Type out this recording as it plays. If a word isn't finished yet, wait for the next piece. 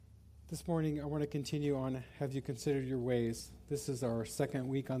This morning, I want to continue on Have You Considered Your Ways? This is our second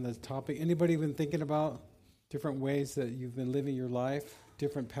week on this topic. Anybody been thinking about different ways that you've been living your life?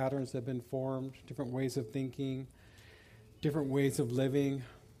 Different patterns that have been formed, different ways of thinking, different ways of living,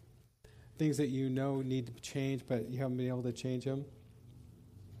 things that you know need to change, but you haven't been able to change them.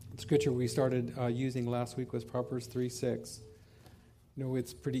 The scripture we started using last week was Proverbs 3:6. You know,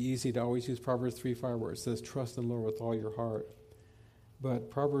 it's pretty easy to always use Proverbs 3:5 where it says, trust in the Lord with all your heart.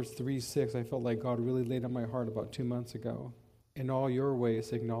 But Proverbs 3:6, I felt like God really laid on my heart about 2 months ago. In all your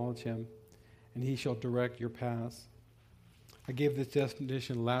ways, acknowledge him, and he shall direct your paths. I gave this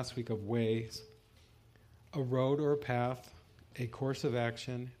definition last week of ways: a road or a path, a course of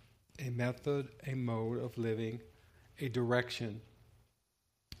action, a method, a mode of living, a direction.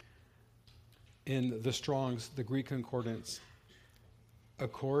 In the Strong's, the Greek Concordance, a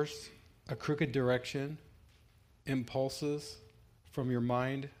course, a crooked direction, impulses from your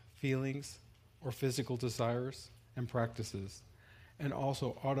mind, feelings, or physical desires and practices, and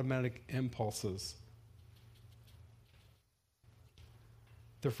also automatic impulses.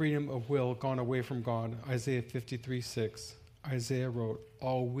 The freedom of will gone away from God, Isaiah 53:6. Isaiah wrote,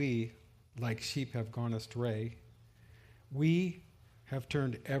 all we, like sheep, have gone astray. We have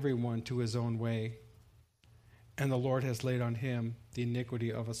turned everyone to his own way, and the Lord has laid on him the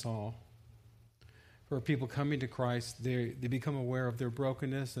iniquity of us all. For people coming to Christ, they become aware of their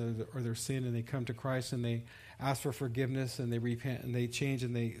brokenness or their sin, and they come to Christ and they ask for forgiveness and they repent and they change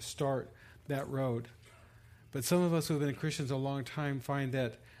and they start that road. But some of us who have been Christians a long time find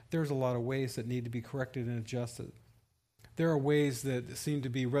that there's a lot of ways that need to be corrected and adjusted. There are ways that seem to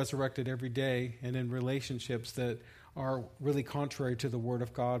be resurrected every day and in relationships that are really contrary to the Word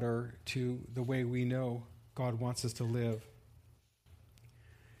of God or to the way we know God wants us to live.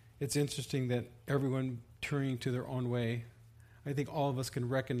 It's interesting that everyone turning to their own way, I think all of us can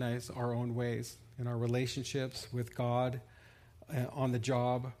recognize our own ways in our relationships with God, on the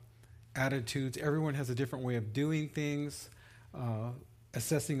job, attitudes. Everyone has a different way of doing things,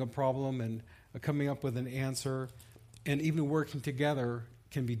 assessing a problem and coming up with an answer, and even working together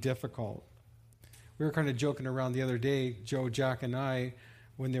can be difficult. We were kind of joking around the other day, Joe, Jack, and I,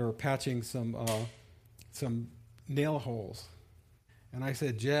 when they were patching some nail holes. And I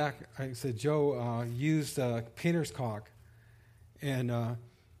said, Joe used painter's caulk. And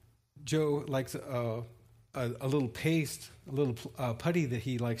Joe likes a little paste, a little putty that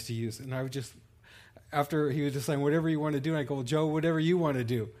he likes to use. And I would just, after he was just saying, whatever you want to do, and I go, well, Joe, whatever you want to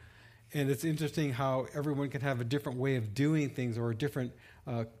do. And it's interesting how everyone can have a different way of doing things or a different,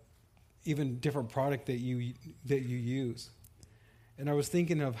 even different product that you use. And I was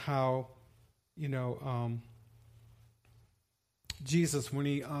thinking of how, Jesus, when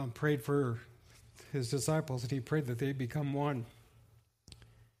he prayed for his disciples, and he prayed that they become one.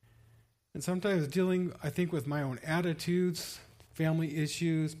 And sometimes dealing, I think, with my own attitudes, family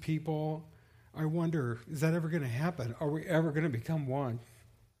issues, people, I wonder, is that ever going to happen? Are we ever going to become one?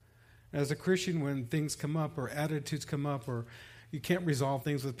 As a Christian, when things come up or attitudes come up or you can't resolve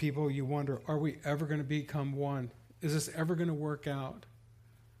things with people, you wonder, are we ever going to become one? Is this ever going to work out?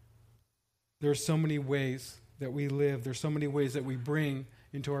 There's so many ways that we live. There's so many ways that we bring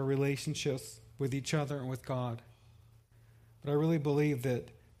into our relationships with each other and with God. But I really believe that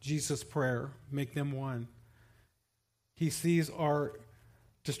Jesus' prayer, make them one. He sees our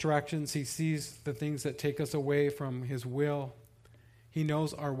distractions. He sees the things that take us away from his will. He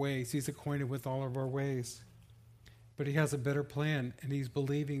knows our ways. He's acquainted with all of our ways. But he has a better plan, and he's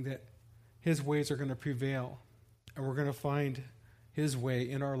believing that his ways are going to prevail, and we're going to find his way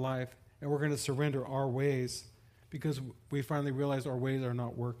in our life, and we're going to surrender our ways because we finally realize our ways are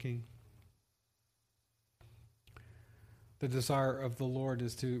not working. The desire of the Lord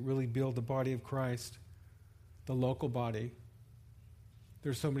is to really build the body of Christ, the local body.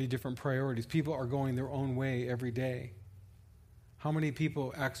 There's so many different priorities. People are going their own way every day. How many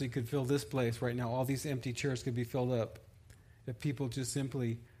people actually could fill this place right now? All these empty chairs could be filled up if people just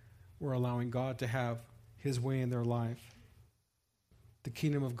simply were allowing God to have his way in their life. The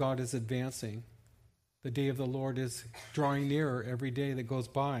kingdom of God is advancing. The day of the Lord is drawing nearer every day that goes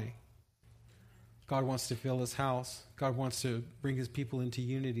by. God wants to fill his house. God wants to bring his people into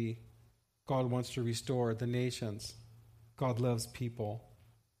unity. God wants to restore the nations. God loves people.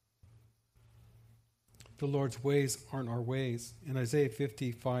 The Lord's ways aren't our ways. In Isaiah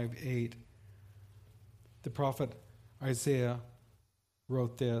 55:8, the prophet Isaiah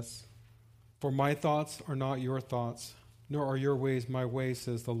wrote this, for my thoughts are not your thoughts, nor are your ways my ways,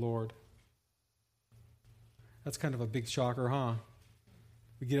 says the Lord. That's kind of a big shocker, huh?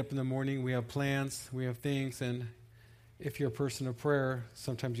 We get up in the morning, we have plans, we have things, and if you're a person of prayer,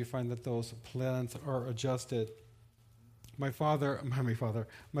 sometimes you find that those plans are adjusted. My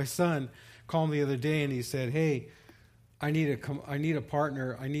son called me the other day and he said, "Hey, I need a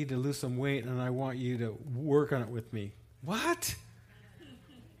partner. I need to lose some weight, and I want you to work on it with me." What?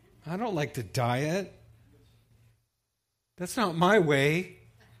 I don't like to diet. That's not my way.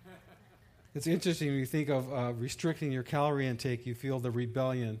 It's interesting when you think of restricting your calorie intake, you feel the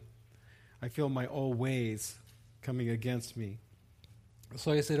rebellion. I feel my old ways coming against me.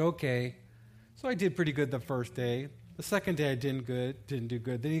 So I said, okay. So I did pretty good the first day. The second day I didn't do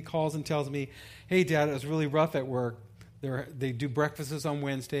good. Then he calls and tells me, "Hey, Dad, it was really rough at work. They do breakfasts on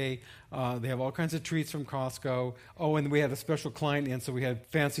Wednesday. They have all kinds of treats from Costco. Oh, and we had a special client in, so we had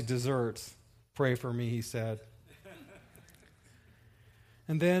fancy desserts. Pray for me," he said.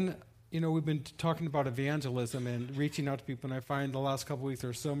 And then, we've been talking about evangelism and reaching out to people, and I find the last couple of weeks there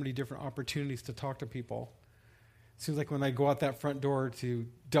are so many different opportunities to talk to people. It seems like when I go out that front door to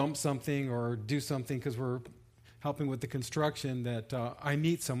dump something or do something because we're helping with the construction, that I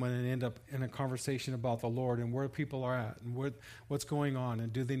meet someone and end up in a conversation about the Lord and where people are at and what's going on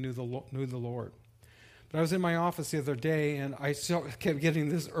and do they knew the Lord. But I was in my office the other day and I kept getting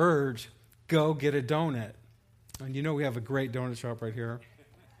this urge, go get a donut. And we have a great donut shop right here.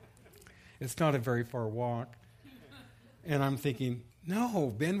 It's not a very far walk. And I'm thinking,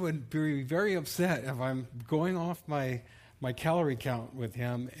 no, Ben would be very upset if I'm going off my calorie count with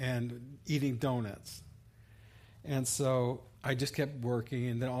him and eating donuts. And so I just kept working,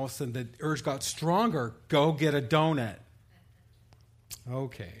 and then all of a sudden the urge got stronger. Go get a donut.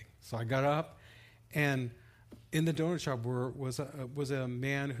 Okay. So I got up, and in the donut shop was a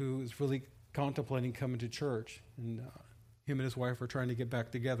man who was really contemplating coming to church. And him and his wife were trying to get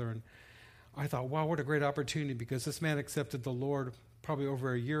back together. And I thought, wow, what a great opportunity, because this man accepted the Lord probably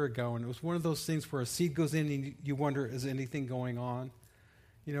over a year ago. And it was one of those things where a seed goes in and you wonder, is anything going on?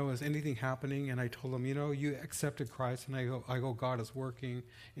 Is anything happening? And I told him, you accepted Christ. And I go, God is working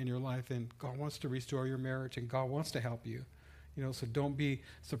in your life, and God wants to restore your marriage, and God wants to help you. So don't be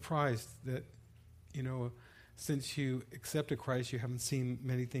surprised that, since you accepted Christ, you haven't seen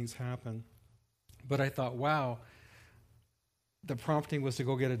many things happen. But I thought, wow, the prompting was to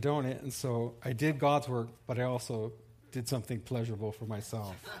go get a donut. And so I did God's work, but I also did something pleasurable for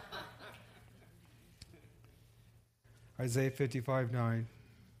myself. Isaiah 55:9.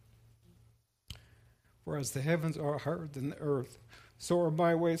 "For as the heavens are higher than the earth, so are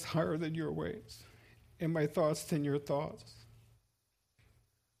my ways higher than your ways, and my thoughts than your thoughts."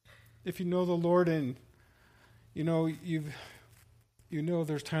 If you know the Lord and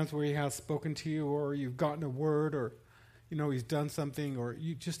there's times where he has spoken to you, or you've gotten a word, or he's done something, or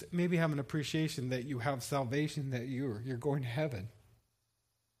you just maybe have an appreciation that you have salvation, that you're going to heaven.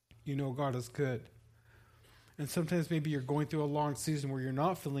 God is good. And sometimes maybe you're going through a long season where you're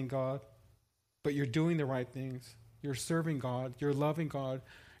not feeling God, but you're doing the right things. You're serving God. You're loving God.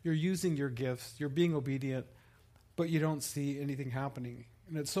 You're using your gifts. You're being obedient, but you don't see anything happening.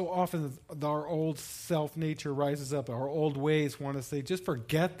 And it's so often that our old self-nature rises up. Our old ways want to say, just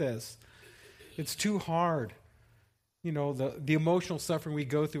forget this. It's too hard. The emotional suffering we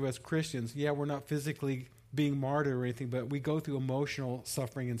go through as Christians, we're not physically being martyred or anything, but we go through emotional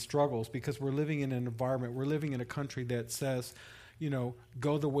suffering and struggles because we're living in an environment, we're living in a country that says,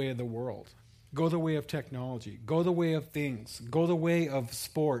 go the way of the world. Go the way of technology. Go the way of things. Go the way of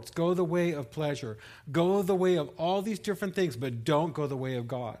sports. Go the way of pleasure. Go the way of all these different things, but don't go the way of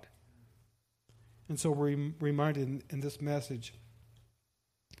God. And so we're reminded in this message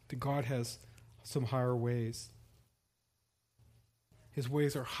that God has some higher ways. His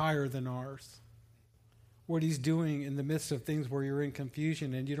ways are higher than ours. What he's doing in the midst of things where you're in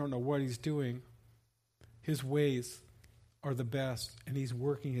confusion and you don't know what he's doing, his ways are the best, and he's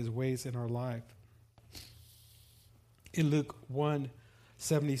working his ways in our life. In Luke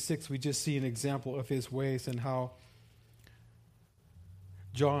 1:76, we just see an example of his ways and how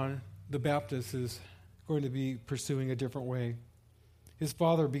John the Baptist is going to be pursuing a different way. His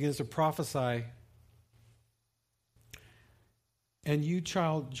father begins to prophesy, "And you,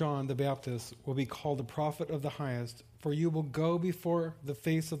 child John the Baptist, will be called the prophet of the highest, for you will go before the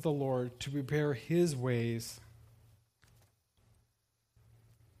face of the Lord to prepare his ways."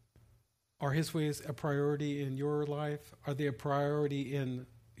 Are his ways a priority in your life? Are they a priority in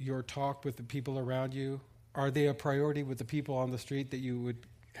your talk with the people around you? Are they a priority with the people on the street that you would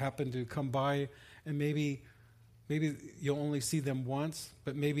happen to come by, and maybe you'll only see them once,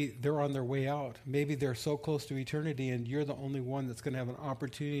 but maybe they're on their way out. Maybe they're so close to eternity and you're the only one that's going to have an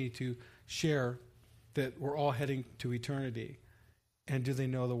opportunity to share that we're all heading to eternity. And do they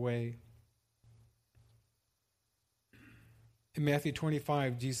know the way? In Matthew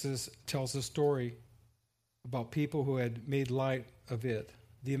 25, Jesus tells a story about people who had made light of it,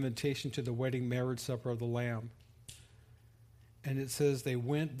 the invitation to the wedding marriage supper of the Lamb. And it says they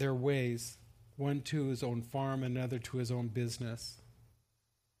went their ways, one to his own farm, another to his own business.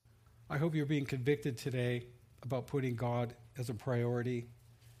 I hope you're being convicted today about putting God as a priority,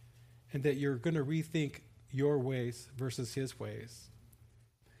 and that you're going to rethink your ways versus his ways.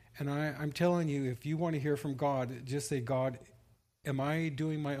 And I'm telling you, if you want to hear from God, just say, God, am I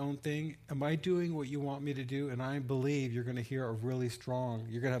doing my own thing? Am I doing what you want me to do? And I believe you're going to hear you're going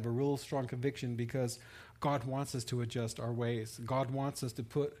to have a real strong conviction, because God wants us to adjust our ways. God wants us to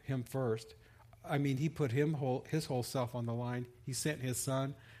put him first. I mean, he put his whole self on the line. He sent his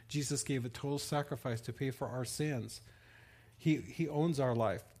son. Jesus gave a total sacrifice to pay for our sins. He owns our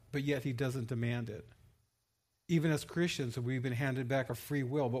life, but yet he doesn't demand it. Even as Christians, we've been handed back a free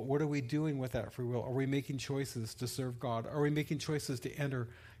will, but what are we doing with that free will? Are we making choices to serve God? Are we making choices to enter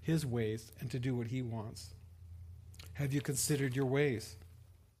his ways and to do what he wants? Have you considered your ways?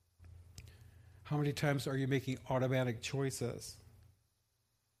 How many times are you making automatic choices?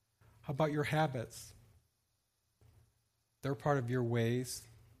 How about your habits? They're part of your ways,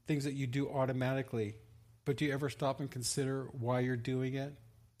 things that you do automatically. But do you ever stop and consider why you're doing it?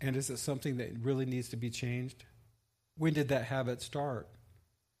 And is it something that really needs to be changed? When did that habit start?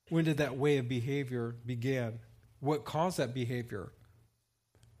 When did that way of behavior begin? What caused that behavior?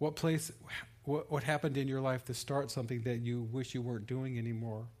 What happened in your life to start something that you wish you weren't doing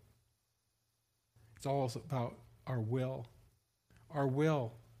anymore? It's all about our will. Our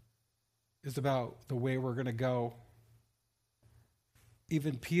will is about the way we're going to go.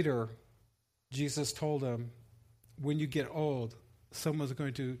 Even Peter, Jesus told him, when you get old, someone's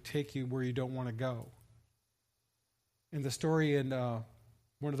going to take you where you don't want to go. And the story in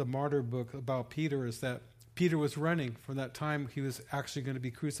one of the martyr books about Peter is that Peter was running from that time he was actually going to be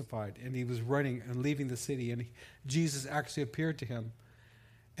crucified, and he was running and leaving the city, and Jesus actually appeared to him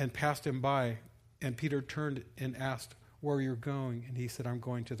and passed him by, and Peter turned and asked where you're going, and he said, I'm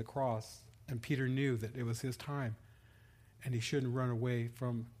going to the cross. And Peter knew that it was his time, and he shouldn't run away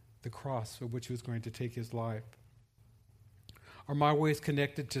from the cross for which he was going to take his life. Are my ways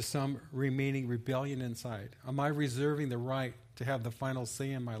connected to some remaining rebellion inside? Am I reserving the right to have the final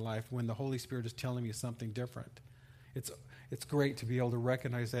say in my life when the Holy Spirit is telling me something different? It's great to be able to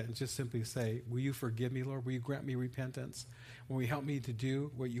recognize that and just simply say, will you forgive me, Lord? Will you grant me repentance? Will you help me to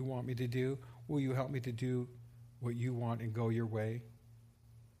do what you want me to do? Will you help me to do what you want and go your way?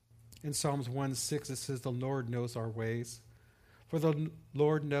 In Psalms 1:6 it says, the Lord knows our ways. For the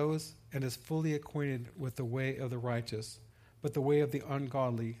Lord knows and is fully acquainted with the way of the righteous. But the way of the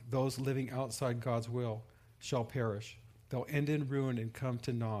ungodly, those living outside God's will, shall perish. They'll end in ruin and come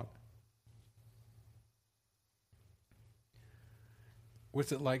to naught.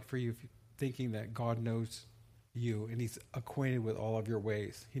 What's it like for you thinking that God knows you and he's acquainted with all of your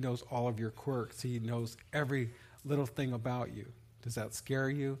ways? He knows all of your quirks. He knows every little thing about you. Does that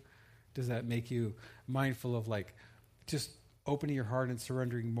scare you? Does that make you mindful of just opening your heart and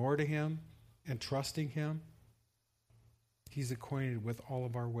surrendering more to him and trusting him? He's acquainted with all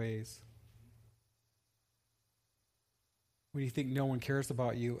of our ways. When you think no one cares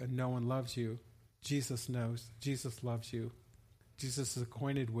about you and no one loves you, Jesus knows. Jesus loves you. Jesus is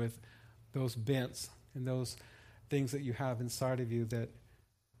acquainted with those bents and those things that you have inside of you that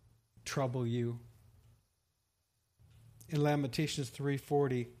trouble you. In Lamentations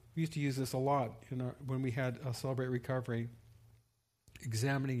 3:40, we used to use this a lot when we had Celebrate Recovery.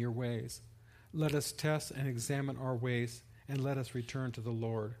 Examining your ways. Let us test and examine our ways, and let us return to the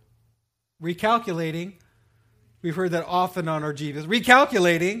Lord. Recalculating. We've heard that often on our Jeeves.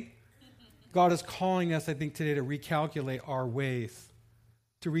 Recalculating. God is calling us, I think, today to recalculate our ways.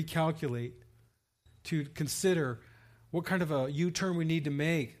 To recalculate. To consider what kind of a U-turn we need to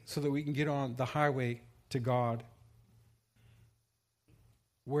make so that we can get on the highway to God.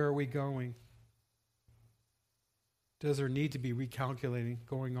 Where are we going? Does there need to be recalculating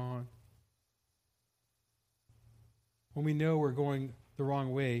going on? When we know we're going the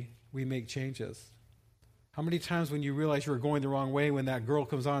wrong way, we make changes. How many times when you realize you're going the wrong way, when that girl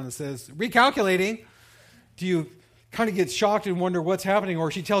comes on and says, recalculating, do you kind of get shocked and wonder what's happening?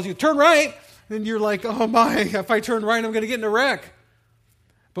 Or she tells you, turn right, and you're like, oh my, if I turn right, I'm going to get in a wreck.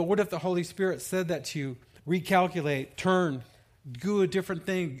 But what if the Holy Spirit said that to you? Recalculate, turn, do a different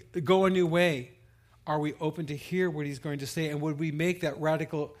thing, go a new way. Are we open to hear what he's going to say? And would we make that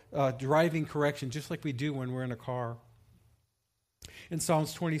radical driving correction just like we do when we're in a car? In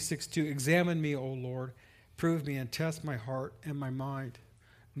Psalms 26:2, examine me, O Lord, prove me and test my heart and my mind.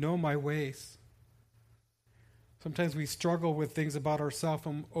 Know my ways. Sometimes we struggle with things about ourselves,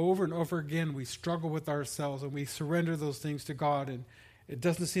 and over again we struggle with ourselves, and we surrender those things to God, and it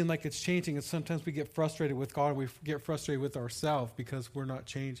doesn't seem like it's changing, and sometimes we get frustrated with God, and we get frustrated with ourselves because we're not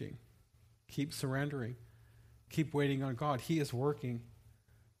changing. Keep surrendering. Keep waiting on God. He is working.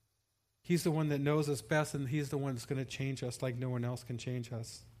 He's the one that knows us best, and He's the one that's going to change us like no one else can change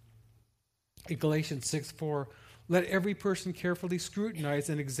us. In Galatians 6:4, let every person carefully scrutinize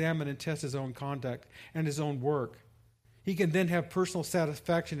and examine and test his own conduct and his own work. He can then have personal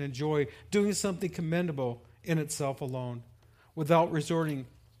satisfaction and joy doing something commendable in itself alone, without resorting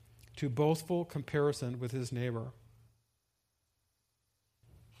to boastful comparison with his neighbor.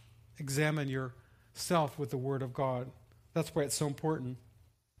 Examine yourself with the Word of God. That's why it's so important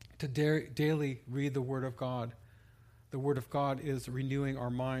to daily read the Word of God. The Word of God is renewing our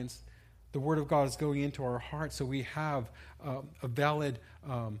minds. The Word of God is going into our hearts, so we have a valid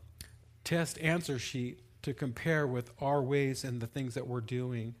test answer sheet to compare with our ways and the things that we're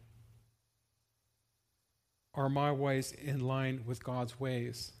doing. Are my ways in line with God's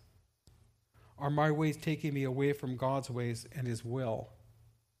ways? Are my ways taking me away from God's ways and His will?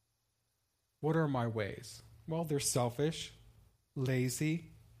 What are my ways? Well, they're selfish, lazy,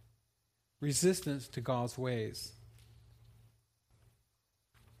 resistant to God's ways.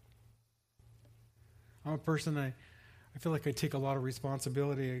 I'm a person, I feel like I take a lot of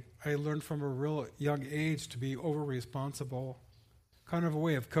responsibility. I learned from a real young age to be over-responsible, kind of a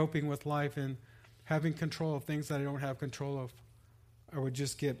way of coping with life and having control of things that I don't have control of. I would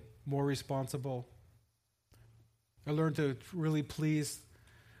just get more responsible. I learned to really please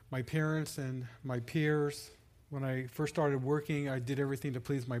my parents and my peers. When I first started working, I did everything to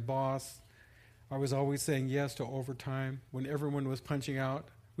please my boss. I was always saying yes to overtime. When everyone was punching out,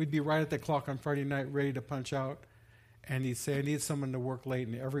 we'd be right at the clock on Friday night ready to punch out. And he'd say, I need someone to work late,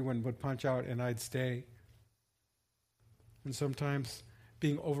 and everyone would punch out and I'd stay. And sometimes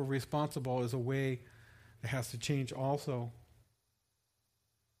being over-responsible is a way that has to change also.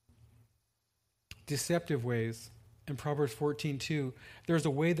 Deceptive ways. In Proverbs 14:2, there's a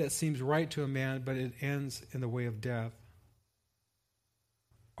way that seems right to a man, but it ends in the way of death.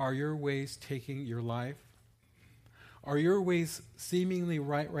 Are your ways taking your life? Are your ways seemingly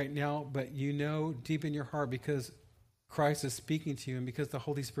right now, but you know deep in your heart, because Christ is speaking to you and because the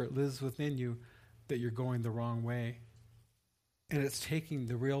Holy Spirit lives within you, that you're going the wrong way? And it's taking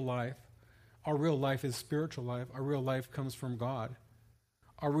the real life. Our real life is spiritual life. Our real life comes from God.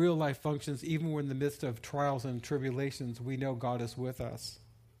 Our real life functions even when in the midst of trials and tribulations, we know God is with us.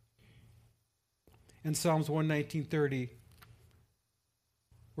 In Psalms 119:30,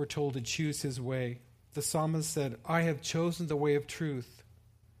 we're told to choose His way. The psalmist said, I have chosen the way of truth.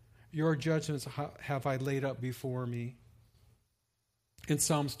 Your judgments have I laid up before me. In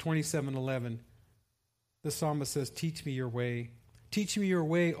Psalms 27:11, the psalmist says, teach me your way. Teach me your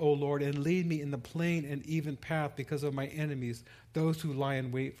way, O Lord, and lead me in the plain and even path because of my enemies, those who lie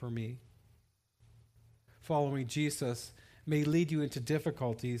in wait for me. Following Jesus may lead you into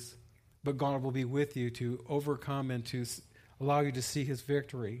difficulties, but God will be with you to overcome and to allow you to see His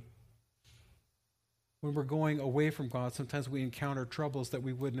victory. When we're going away from God, sometimes we encounter troubles that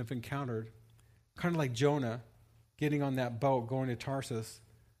we wouldn't have encountered. Kind of like Jonah getting on that boat going to Tarsus.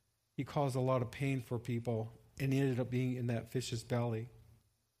 He caused a lot of pain for people, and he ended up being in that fish's belly.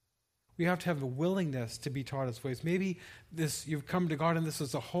 We have to have the willingness to be taught His ways. Maybe you've come to God and this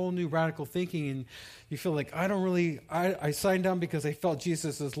is a whole new radical thinking, and you feel like I signed on because I felt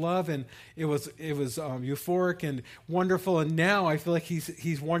Jesus' love, and it was euphoric and wonderful, and now I feel like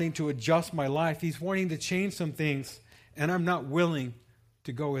he's wanting to adjust my life. He's wanting to change some things, and I'm not willing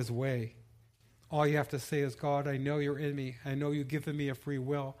to go His way. All you have to say is, God, I know you're in me. I know you've given me a free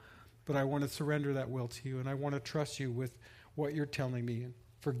will, but I want to surrender that will to you, and I want to trust you with what you're telling me. And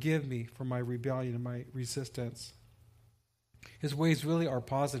forgive me for my rebellion and my resistance. His ways really are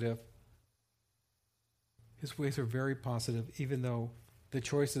positive. His ways are very positive, even though the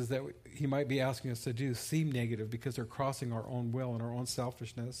choices that He might be asking us to do seem negative because they're crossing our own will and our own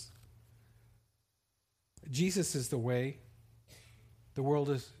selfishness. Jesus is the way. The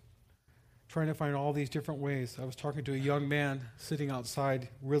world is trying to find all these different ways. I was talking to a young man sitting outside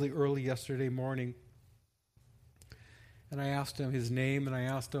really early yesterday morning. And I asked him his name, and I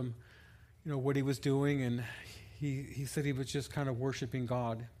asked him, what he was doing, and he said he was just kind of worshiping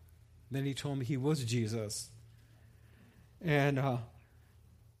God. Then he told me he was Jesus. And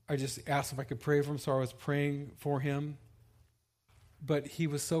I just asked if I could pray for him, so I was praying for him. But he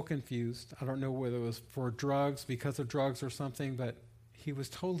was so confused. I don't know whether it was for drugs, because of drugs or something, but he was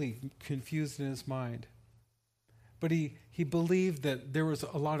totally confused in his mind. But he believed that there was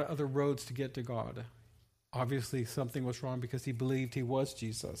a lot of other roads to get to God. Obviously, something was wrong because he believed he was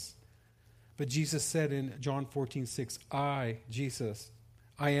Jesus. But Jesus said in John 14:6, I, Jesus,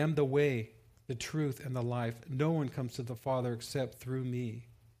 I am the way, the truth, and the life. No one comes to the Father except through me.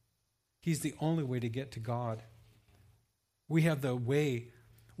 He's the only way to get to God. We have the way,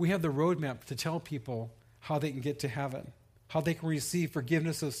 we have the roadmap to tell people how they can get to heaven, how they can receive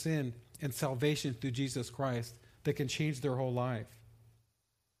forgiveness of sin and salvation through Jesus Christ that can change their whole life.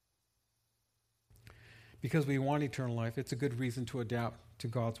 Because we want eternal life, it's a good reason to adapt to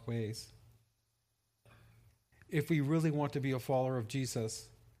God's ways. If we really want to be a follower of Jesus,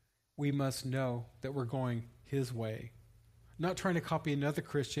 we must know that we're going his way. Not trying to copy another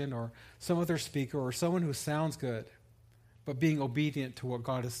Christian or some other speaker or someone who sounds good, but being obedient to what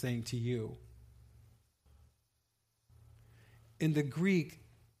God is saying to you. In the Greek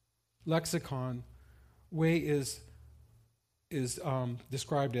lexicon, way is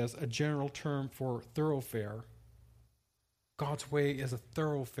described as a general term for thoroughfare. God's way is a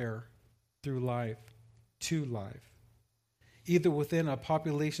thoroughfare through life, to life, either within a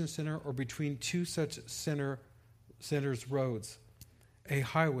population center or between two such centers' roads, a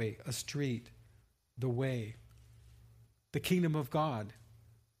highway, a street, the way. The kingdom of God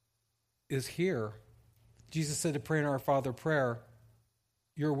is here. Jesus said to pray in our Father prayer,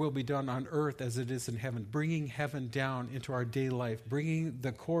 your will be done on earth as it is in heaven, bringing heaven down into our daily life, bringing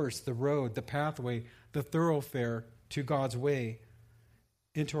the course, the road, the pathway, the thoroughfare to God's way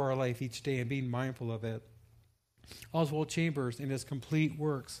into our life each day and being mindful of it. Oswald Chambers, in his complete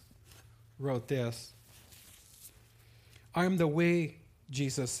works, wrote this: I am the way,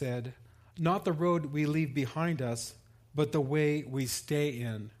 Jesus said, not the road we leave behind us, but the way we stay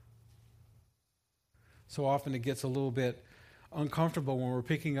in. So often it gets a little bit uncomfortable when we're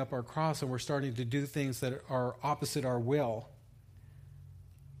picking up our cross and we're starting to do things that are opposite our will.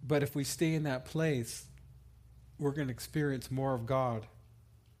 But if we stay in that place, we're going to experience more of God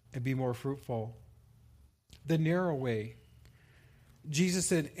and be more fruitful. The narrow way. Jesus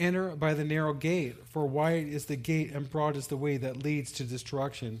said, enter by the narrow gate, for wide is the gate and broad is the way that leads to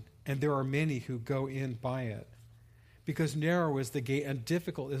destruction, and there are many who go in by it. Because narrow is the gate and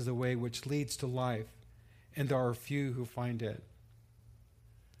difficult is the way which leads to life, and there are few who find it.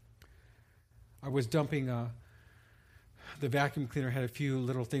 I was dumping the vacuum cleaner had a few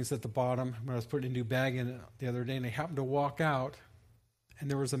little things at the bottom when I was putting a new bag in it the other day, and I happened to walk out, and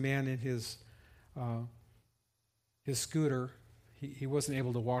there was a man in his scooter. He wasn't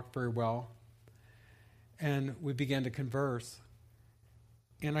able to walk very well, and we began to converse.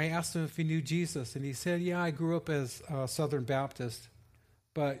 And I asked him if he knew Jesus, and he said, yeah, I grew up as a Southern Baptist,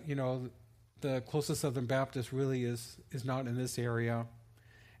 but, you know, the closest Southern Baptist really is not in this area.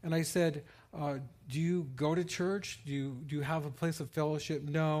 And I said, do you go to church? Do you have a place of fellowship?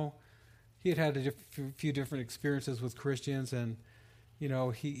 No. He had a few different experiences with Christians, and, you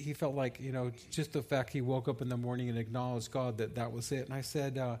know, he felt like, you know, just the fact he woke up in the morning and acknowledged God, that was it. And I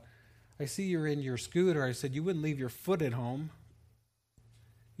said, I see you're in your scooter. I said, you wouldn't leave your foot at home.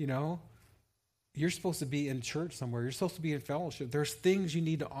 You know, you're supposed to be in church somewhere. You're supposed to be in fellowship. There's things you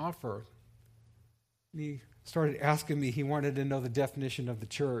need to offer. And he started asking me, he wanted to know the definition of the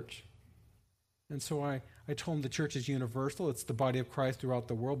church. And so I told him the church is universal. It's the body of Christ throughout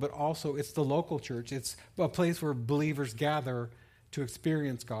the world, but also it's the local church. It's a place where believers gather to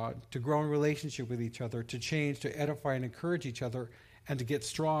experience God, to grow in relationship with each other, to change, to edify and encourage each other, and to get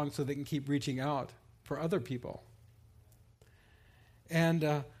strong so they can keep reaching out for other people.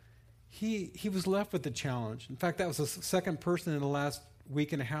 And he was left with the challenge. In fact, that was the second person in the last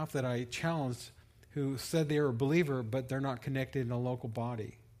week and a half that I challenged who said they were a believer, but they're not connected in a local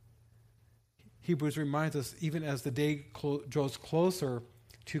body. Hebrews reminds us, even as the day draws closer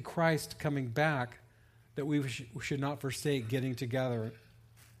to Christ coming back, that we should not forsake getting together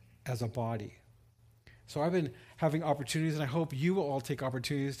as a body. So I've been having opportunities, and I hope you will all take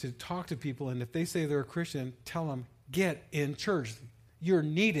opportunities to talk to people, and if they say they're a Christian, tell them, get in church. You're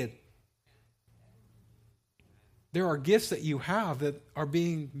needed. There are gifts that you have that are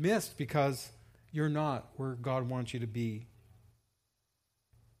being missed because you're not where God wants you to be.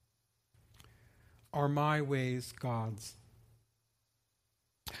 Are my ways God's?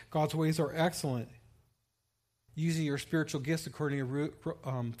 God's ways are excellent. Using your spiritual gifts according to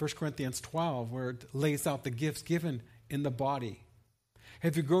 1 Corinthians 12, where it lays out the gifts given in the body.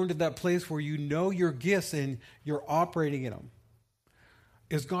 Have you grown to that place where you know your gifts and you're operating in them?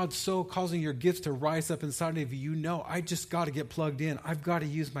 Is God so causing your gifts to rise up inside of you? You know, I just got to get plugged in. I've got to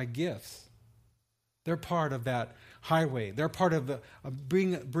use my gifts. They're part of that highway. They're part of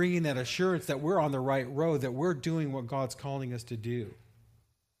bringing that assurance that we're on the right road, that we're doing what God's calling us to do.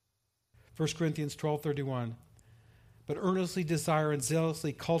 1 Corinthians 12:31. But earnestly desire and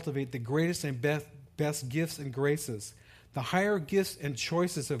zealously cultivate the greatest and best gifts and graces, the higher gifts and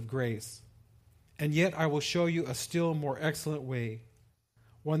choices of grace. And yet I will show you a still more excellent way,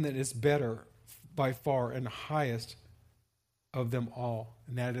 one that is better by far and highest of them all,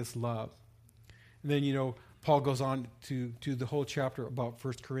 and that is love. And then, Paul goes on to the whole chapter about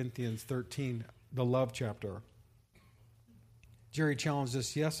 1 Corinthians 13, the love chapter. Jerry challenged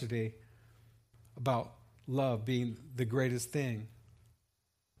us yesterday about love being the greatest thing.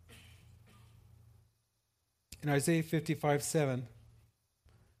 In Isaiah 55:7,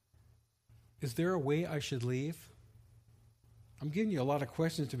 is there a way I should leave? I'm giving you a lot of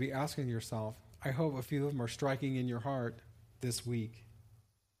questions to be asking yourself. I hope a few of them are striking in your heart this week.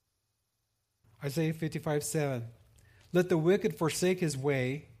 Isaiah 55:7, let the wicked forsake his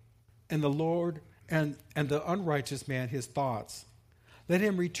way, and the Lord and the unrighteous man his thoughts. Let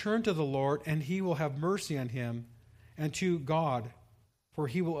him return to the Lord, and he will have mercy on him, and to God, for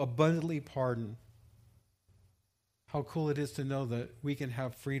he will abundantly pardon. How cool it is to know that we can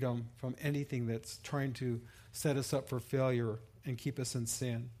have freedom from anything that's trying to set us up for failure and keep us in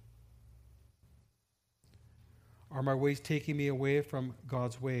sin. Are my ways taking me away from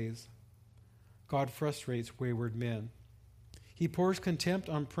God's ways? God frustrates wayward men. He pours contempt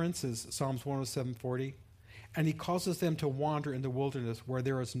on princes, Psalms 107:40, and he causes them to wander in the wilderness where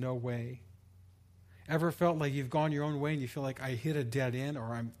there is no way. Ever felt like you've gone your own way and you feel like I hit a dead end,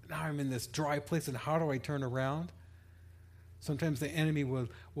 or now I'm in this dry place and how do I turn around? Sometimes the enemy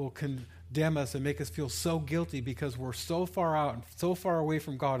will condemn us and make us feel so guilty because we're so far out and so far away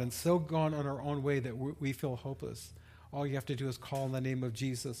from God and so gone on our own way that we feel hopeless. All you have to do is call on the name of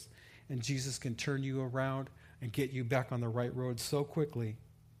Jesus, and Jesus can turn you around and get you back on the right road so quickly.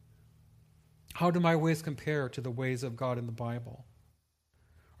 How do my ways compare to the ways of God in the Bible?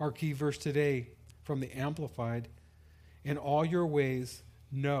 Our key verse today from the Amplified, in all your ways,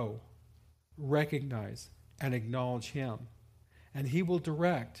 know, recognize, and acknowledge him, and he will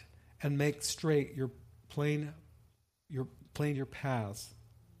direct and make straight your paths.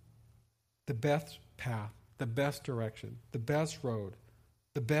 The best path, the best direction, the best road,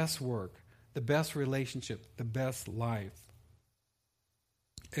 the best work, the best relationship, the best life.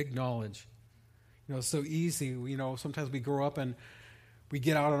 Acknowledge. It's so easy. Sometimes we grow up and we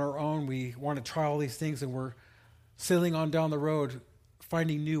get out on our own. We want to try all these things, and we're sailing on down the road,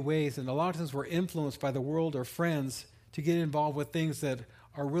 finding new ways. And a lot of times we're influenced by the world or friends to get involved with things that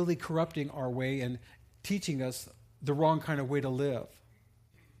are really corrupting our way and teaching us the wrong kind of way to live.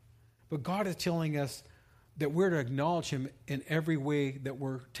 But God is telling us that we're to acknowledge him in every way that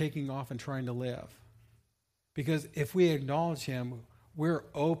we're taking off and trying to live. Because if we acknowledge him, we're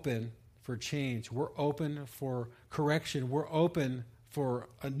open for change. We're open for correction. We're open for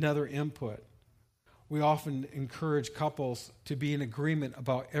another input. We often encourage couples to be in agreement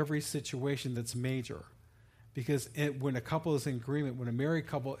about every situation that's major. Because when a couple is in agreement, when a married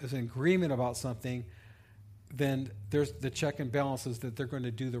couple is in agreement about something, then there's the check and balances that they're going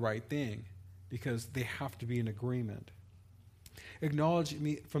to do the right thing, because they have to be in agreement. Acknowledge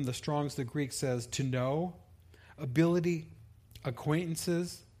me from the Strong's, the Greek says, to know, ability,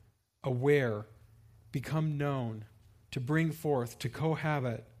 acquaintances, aware, become known, to bring forth, to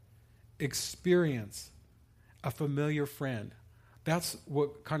cohabit, experience, a familiar friend. That's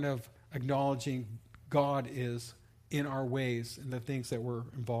what kind of acknowledging God is in our ways and the things that we're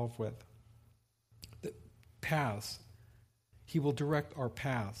involved with. The paths. He will direct our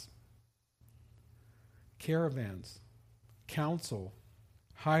paths. Caravans, counsel,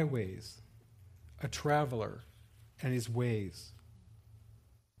 highways, a traveler, and his ways.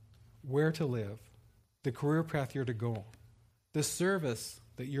 Where to live, the career path you're to go, the service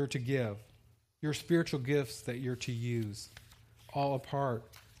that you're to give, your spiritual gifts that you're to use, all a part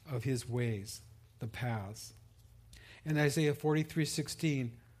of his ways, the paths. In Isaiah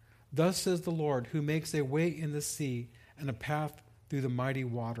 43:16, thus says the Lord, who makes a way in the sea and a path through the mighty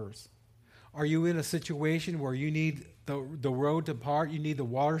waters. Are you in a situation where you need the road to part, you need the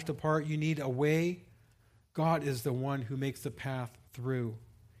waters to part, you need a way? God is the one who makes the path through.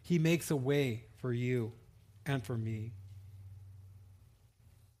 He makes a way for you and for me.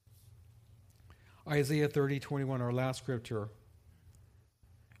 Isaiah 30:21, our last scripture.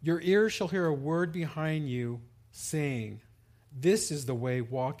 Your ears shall hear a word behind you saying, this is the way,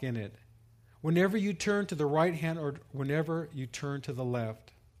 walk in it. Whenever you turn to the right hand or whenever you turn to the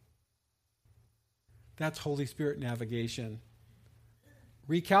left. That's Holy Spirit navigation.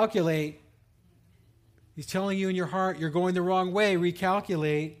 Recalculate. He's telling you in your heart, you're going the wrong way.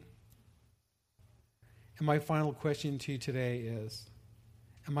 Recalculate. And my final question to you today is,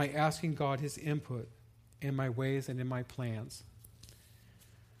 Am I asking God his input in my ways and in my plans?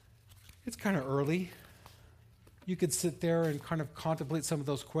 It's kind of early. You could sit there and kind of contemplate some of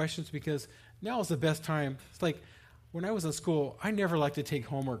those questions, because now is the best time. It's like when I was in school, I never liked to take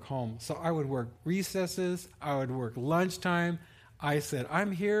homework home. So I would work recesses, I would work lunchtime. I said,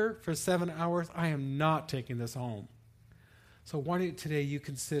 I'm here for 7 hours. I am not taking this home. So why don't today you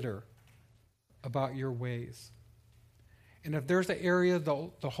consider about your ways? And if there's an area the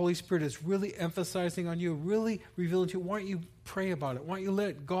Holy Spirit is really emphasizing on you, really revealing to you, why don't you pray about it? Why don't you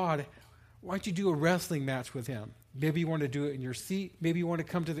let God, why don't you do a wrestling match with him? Maybe you want to do it in your seat. Maybe you want to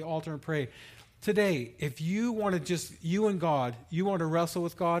come to the altar and pray. Today, if you want to just, you and God, you want to wrestle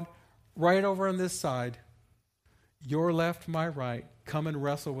with God, right over on this side, your left, my right, come and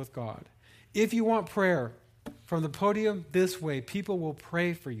wrestle with God. If you want prayer, from the podium this way, people will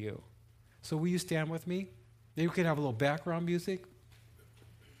pray for you. So will you stand with me? Maybe we could have a little background music.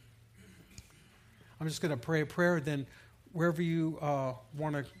 I'm just going to pray a prayer, then wherever you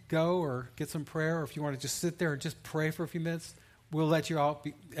want to go or get some prayer, or if you want to just sit there and just pray for a few minutes, we'll let you out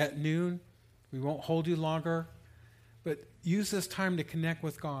at noon. We won't hold you longer. But use this time to connect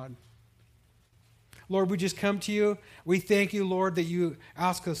with God. Lord, we just come to you. We thank you, Lord, that you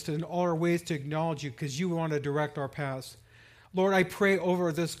ask us to, in all our ways, to acknowledge you, because you want to direct our paths. Lord, I pray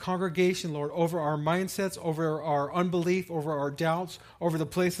over this congregation, Lord, over our mindsets, over our unbelief, over our doubts, over the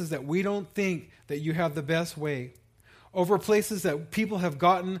places that we don't think that you have the best way, over places that people have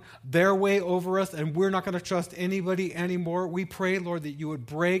gotten their way over us and we're not going to trust anybody anymore. We pray, Lord, that you would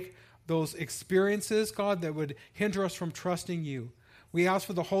break those experiences, God, that would hinder us from trusting you. We ask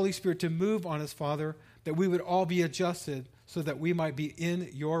for the Holy Spirit to move on us, Father, that we would all be adjusted so that we might be in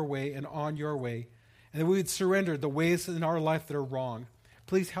your way and on your way, and that we would surrender the ways in our life that are wrong.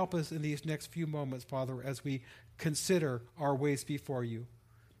 Please help us in these next few moments, Father, as we consider our ways before you.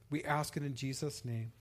 We ask it in Jesus' name.